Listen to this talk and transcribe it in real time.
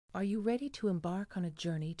Are you ready to embark on a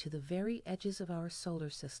journey to the very edges of our solar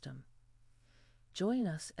system? Join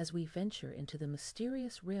us as we venture into the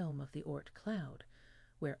mysterious realm of the Oort cloud,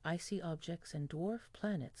 where icy objects and dwarf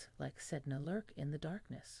planets like Sedna lurk in the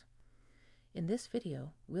darkness. In this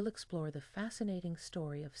video, we'll explore the fascinating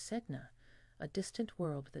story of Sedna, a distant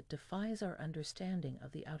world that defies our understanding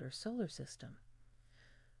of the outer solar system.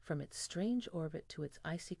 From its strange orbit to its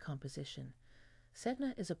icy composition,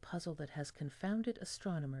 Sedna is a puzzle that has confounded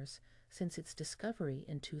astronomers since its discovery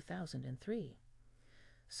in 2003.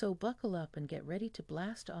 So buckle up and get ready to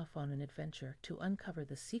blast off on an adventure to uncover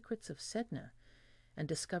the secrets of Sedna and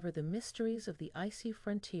discover the mysteries of the icy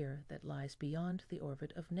frontier that lies beyond the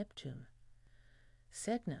orbit of Neptune.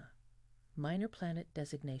 Sedna, minor planet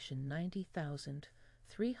designation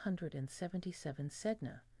 90,377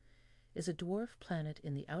 Sedna, is a dwarf planet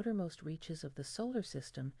in the outermost reaches of the solar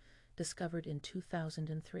system discovered in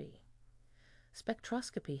 2003.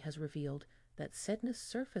 Spectroscopy has revealed that Sedna's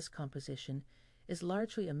surface composition is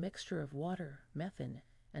largely a mixture of water, methane,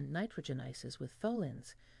 and nitrogen ices with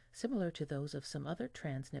tholins, similar to those of some other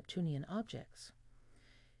trans-Neptunian objects.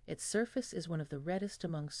 Its surface is one of the reddest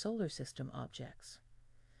among solar system objects.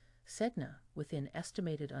 Sedna, within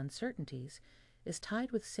estimated uncertainties, is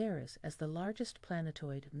tied with Ceres as the largest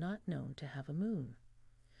planetoid not known to have a moon.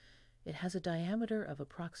 It has a diameter of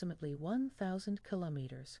approximately 1,000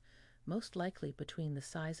 kilometers, most likely between the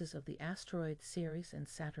sizes of the asteroid Ceres and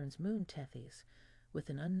Saturn's moon Tethys, with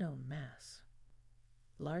an unknown mass.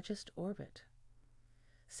 Largest orbit.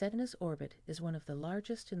 Sedna's orbit is one of the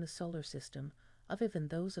largest in the solar system, other than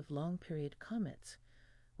those of long-period comets,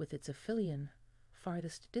 with its aphelion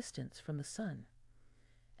farthest distance from the Sun,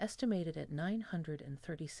 estimated at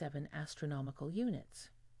 937 astronomical units.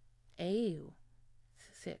 AU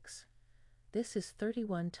 6. This is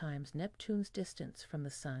 31 times Neptune's distance from the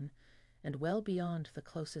Sun and well beyond the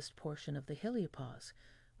closest portion of the heliopause,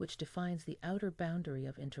 which defines the outer boundary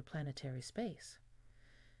of interplanetary space.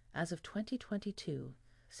 As of 2022,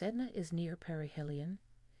 Sedna is near perihelion,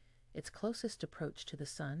 its closest approach to the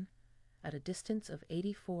Sun, at a distance of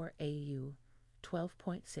 84 AU,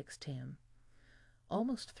 12.6 TM,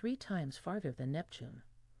 almost 3 times farther than Neptune.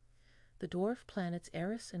 The dwarf planets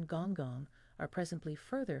Eris and Gongon are presently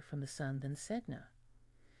further from the Sun than Sedna.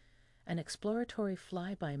 An exploratory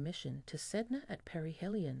flyby mission to Sedna at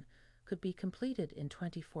perihelion could be completed in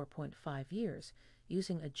 24.5 years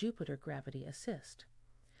using a Jupiter gravity assist.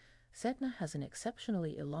 Sedna has an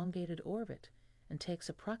exceptionally elongated orbit and takes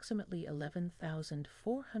approximately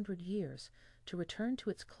 11,400 years to return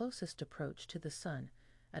to its closest approach to the Sun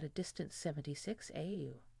at a distance 76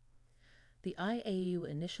 AU. The IAU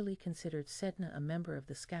initially considered Sedna a member of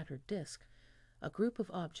the scattered disk, a group of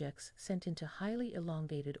objects sent into highly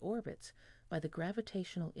elongated orbits by the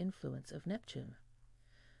gravitational influence of Neptune.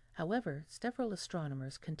 However, several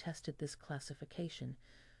astronomers contested this classification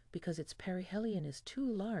because its perihelion is too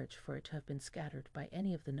large for it to have been scattered by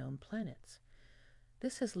any of the known planets.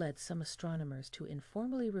 This has led some astronomers to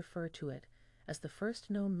informally refer to it as the first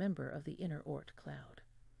known member of the inner Oort cloud.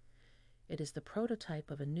 It is the prototype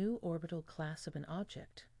of a new orbital class of an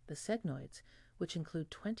object, the Sednoids, which include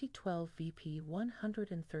 2012 VP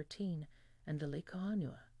 113 and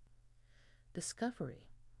Delecoanua. Discovery.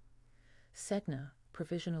 Sedna,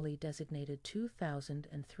 provisionally designated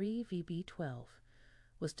 2003 VB12,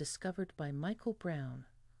 was discovered by Michael Brown,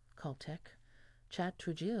 Caltech, Chad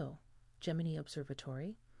Trujillo, Gemini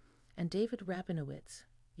Observatory, and David Rabinowitz,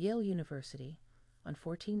 Yale University, on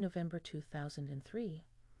 14 November 2003.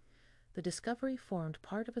 The discovery formed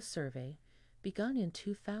part of a survey begun in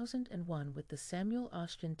 2001 with the Samuel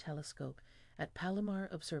Oschin telescope at Palomar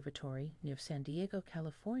Observatory near San Diego,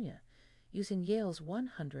 California, using Yale's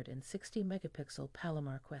 160-megapixel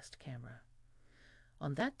Palomar Quest camera.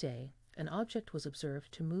 On that day, an object was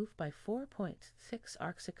observed to move by 4.6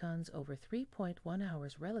 arcseconds over 3.1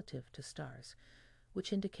 hours relative to stars,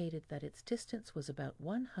 which indicated that its distance was about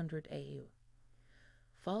 100 AU.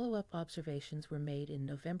 Follow-up observations were made in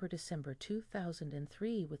November-December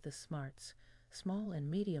 2003 with the SMARTS, Small and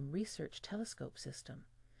Medium Research Telescope System,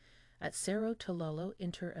 at Cerro Tololo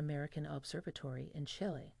Inter-American Observatory in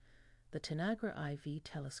Chile, the Tanagra IV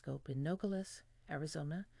telescope in Nogales,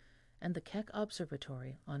 Arizona, and the Keck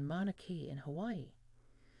Observatory on Mauna Kea in Hawaii.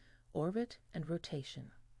 Orbit and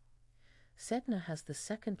rotation. Sedna has the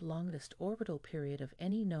second longest orbital period of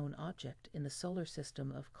any known object in the solar system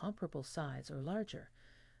of comparable size or larger,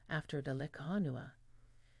 after Delecoanua,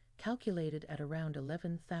 calculated at around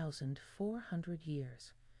 11,400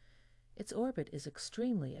 years. Its orbit is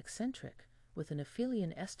extremely eccentric, with an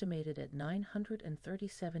aphelion estimated at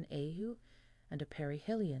 937 AU and a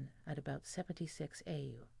perihelion at about 76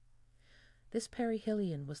 AU. This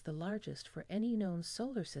perihelion was the largest for any known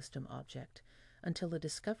solar system object until the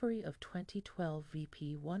discovery of 2012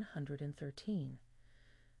 VP 113.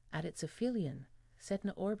 At its aphelion,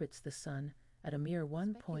 Sedna orbits the Sun at a mere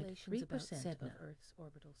 1.3% of Earth's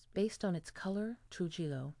orbital speed. Based on its color,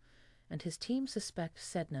 Trujillo and his team suspect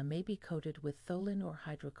Sedna may be coated with tholin or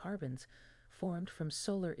hydrocarbons formed from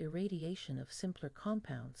solar irradiation of simpler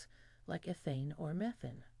compounds like ethane or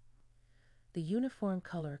methane. The uniform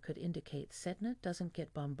color could indicate Sedna doesn't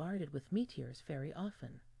get bombarded with meteors very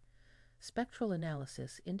often. Spectral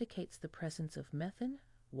analysis indicates the presence of methane,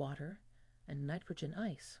 water, and nitrogen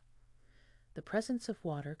ice. The presence of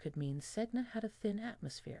water could mean Sedna had a thin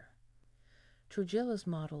atmosphere. Trujillo's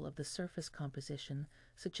model of the surface composition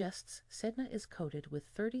suggests Sedna is coated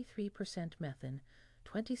with 33% methane,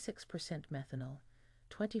 26% methanol,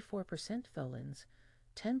 24% tholins,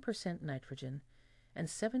 10% nitrogen, and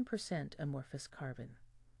 7% amorphous carbon.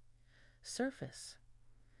 Surface.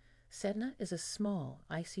 Sedna is a small,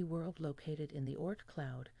 icy world located in the Oort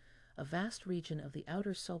cloud, a vast region of the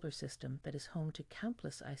outer solar system that is home to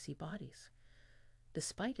countless icy bodies.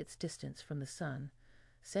 Despite its distance from the Sun,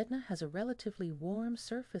 Sedna has a relatively warm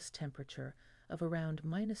surface temperature of around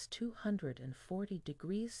 -240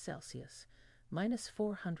 degrees Celsius,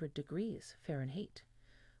 -400 degrees Fahrenheit,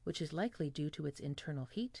 which is likely due to its internal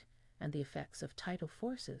heat and the effects of tidal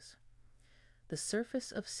forces. The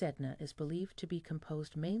surface of Sedna is believed to be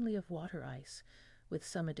composed mainly of water ice, with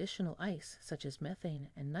some additional ice such as methane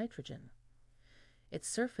and nitrogen. Its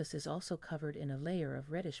surface is also covered in a layer of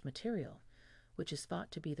reddish material, which is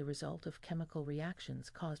thought to be the result of chemical reactions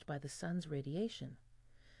caused by the Sun's radiation.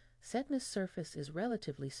 Sedna's surface is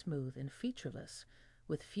relatively smooth and featureless,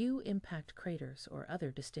 with few impact craters or other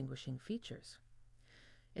distinguishing features.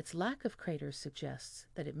 Its lack of craters suggests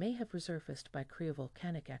that it may have resurfaced by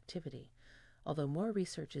cryovolcanic activity, although more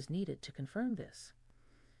research is needed to confirm this.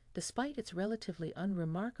 Despite its relatively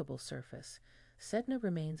unremarkable surface, Sedna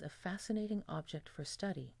remains a fascinating object for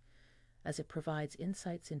study, as it provides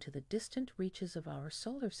insights into the distant reaches of our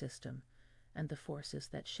solar system and the forces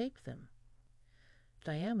that shape them.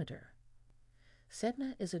 Diameter.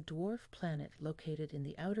 Sedna is a dwarf planet located in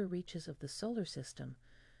the outer reaches of the solar system,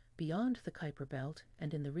 beyond the Kuiper Belt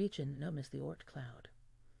and in the region known as the Oort cloud.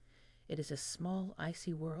 It is a small,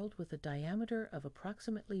 icy world with a diameter of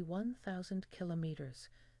approximately 1,000 kilometers,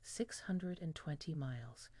 620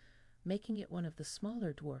 miles, making it one of the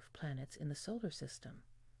smaller dwarf planets in the solar system.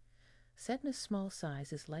 Sedna's small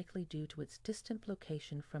size is likely due to its distant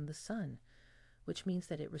location from the Sun, which means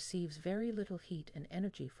that it receives very little heat and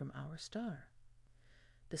energy from our star.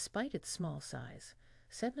 Despite its small size,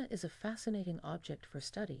 Sedna is a fascinating object for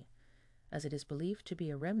study, as it is believed to be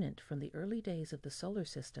a remnant from the early days of the solar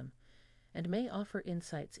system and may offer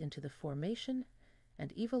insights into the formation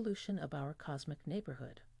and evolution of our cosmic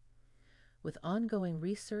neighborhood. With ongoing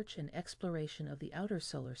research and exploration of the outer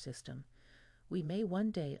solar system, we may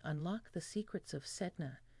one day unlock the secrets of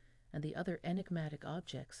Sedna and the other enigmatic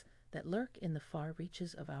objects that lurk in the far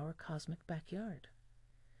reaches of our cosmic backyard.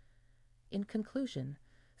 In conclusion,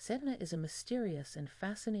 Sedna is a mysterious and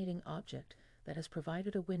fascinating object that has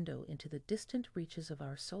provided a window into the distant reaches of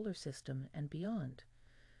our solar system and beyond.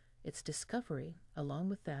 Its discovery, along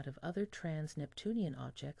with that of other trans-Neptunian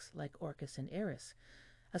objects like Orcus and Eris,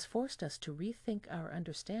 has forced us to rethink our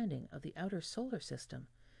understanding of the outer solar system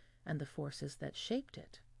and the forces that shaped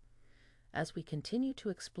it. As we continue to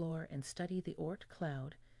explore and study the Oort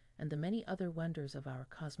cloud and the many other wonders of our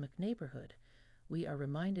cosmic neighborhood, we are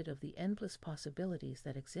reminded of the endless possibilities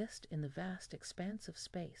that exist in the vast expanse of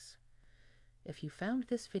space. If you found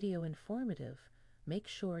this video informative, make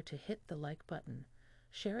sure to hit the like button,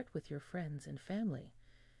 share it with your friends and family,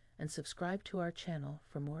 and subscribe to our channel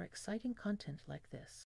for more exciting content like this.